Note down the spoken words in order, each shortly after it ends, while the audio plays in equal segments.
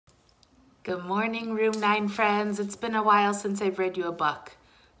Good morning, Room 9 friends. It's been a while since I've read you a book.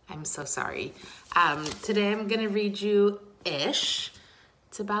 I'm so sorry. Today I'm going to read you Ish.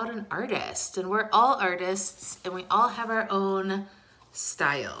 It's about an artist, and we're all artists, and we all have our own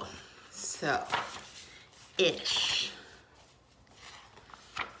style. So, Ish.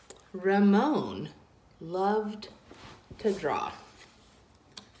 Ramon loved to draw.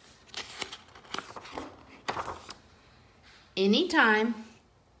 Anytime,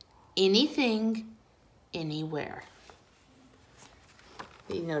 anything, anywhere.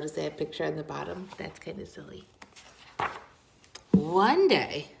 You notice they have a picture on the bottom? That's kind of silly. One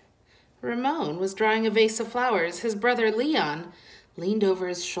day, Ramon was drawing a vase of flowers. His brother Leon leaned over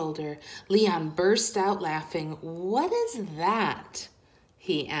his shoulder. Leon burst out laughing. "What is that?"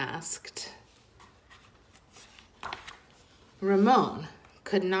 he asked. Ramon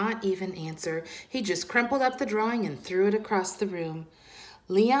could not even answer. He just crumpled up the drawing and threw it across the room.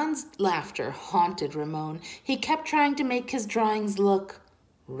 Leon's laughter haunted Ramon. He kept trying to make his drawings look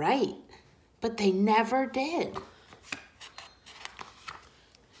right, but they never did.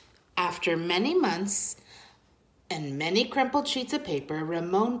 After many months and many crumpled sheets of paper,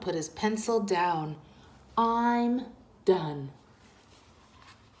 Ramon put his pencil down. "I'm done."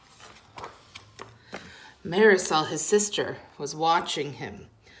 Marisol, his sister, was watching him.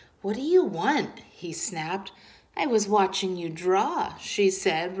 "What do you want?" he snapped. "I was watching you draw," she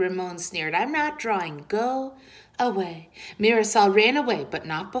said. Ramon sneered. "I'm not drawing. Go away." Marisol ran away, but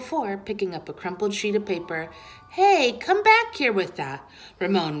not before picking up a crumpled sheet of paper. "Hey, come back here with that."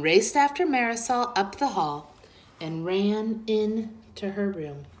 Ramon raced after Marisol up the hall and ran into her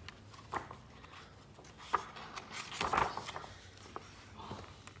room.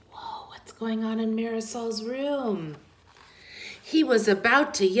 Whoa, what's going on in Marisol's room? He was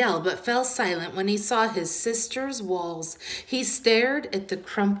about to yell, but fell silent when he saw his sister's walls. He stared at the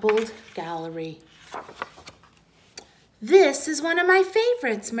crumpled gallery. "This is one of my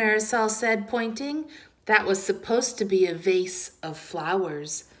favorites," Marisol said, pointing. "That was supposed to be a vase of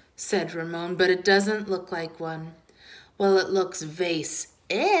flowers," said Ramon, "but it doesn't look like one." "Well, it looks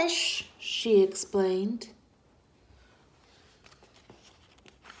vase-ish," she explained.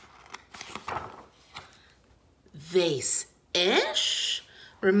 Vase-ish?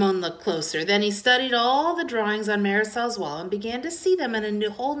 Ramon looked closer. Then he studied all the drawings on Marisol's wall and began to see them in a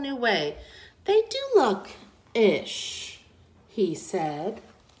whole new way. "They do look ish," he said.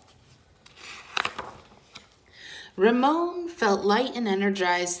 Ramon felt light and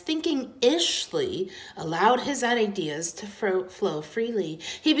energized. Thinking ishly allowed his ideas to flow freely.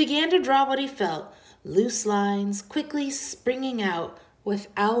 He began to draw what he felt, loose lines quickly springing out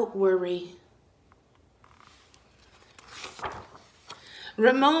without worry.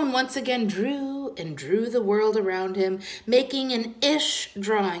 Ramon once again drew and drew the world around him. Making an ish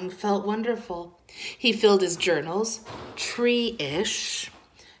drawing felt wonderful. He filled his journals, tree-ish,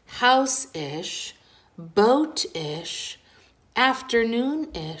 house-ish, boat-ish,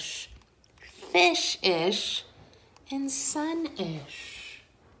 afternoon-ish, fish-ish, and sun-ish.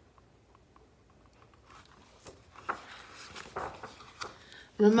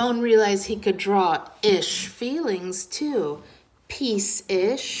 Ramon realized he could draw ish feelings too.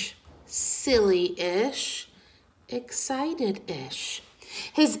 Peace-ish, silly-ish, excited-ish.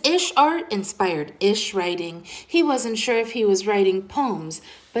 His ish art inspired ish writing. He wasn't sure if he was writing poems,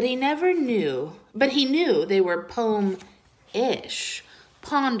 but he knew they were poem-ish.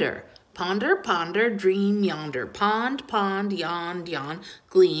 Ponder, ponder, ponder, dream yonder. Pond, pond, yawn, yawn,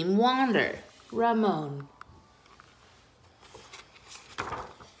 gleam, wander. Ramon.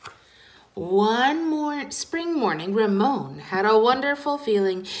 One spring morning, Ramon had a wonderful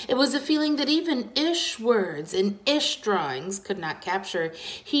feeling. It was a feeling that even ish words and ish drawings could not capture.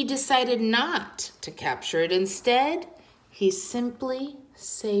 He decided not to capture it. Instead, he simply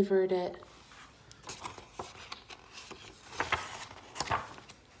savored it.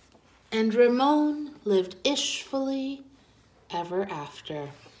 And Ramon lived ishfully ever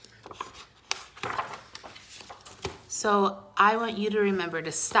after. So I want you to remember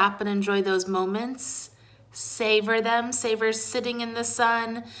to stop and enjoy those moments. Savor them. Savor sitting in the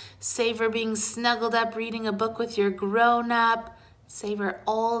sun. Savor being snuggled up reading a book with your grown-up. Savor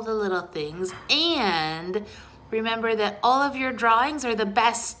all the little things. And remember that all of your drawings are the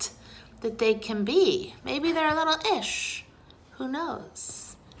best that they can be. Maybe they're a little ish. Who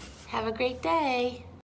knows? Have a great day.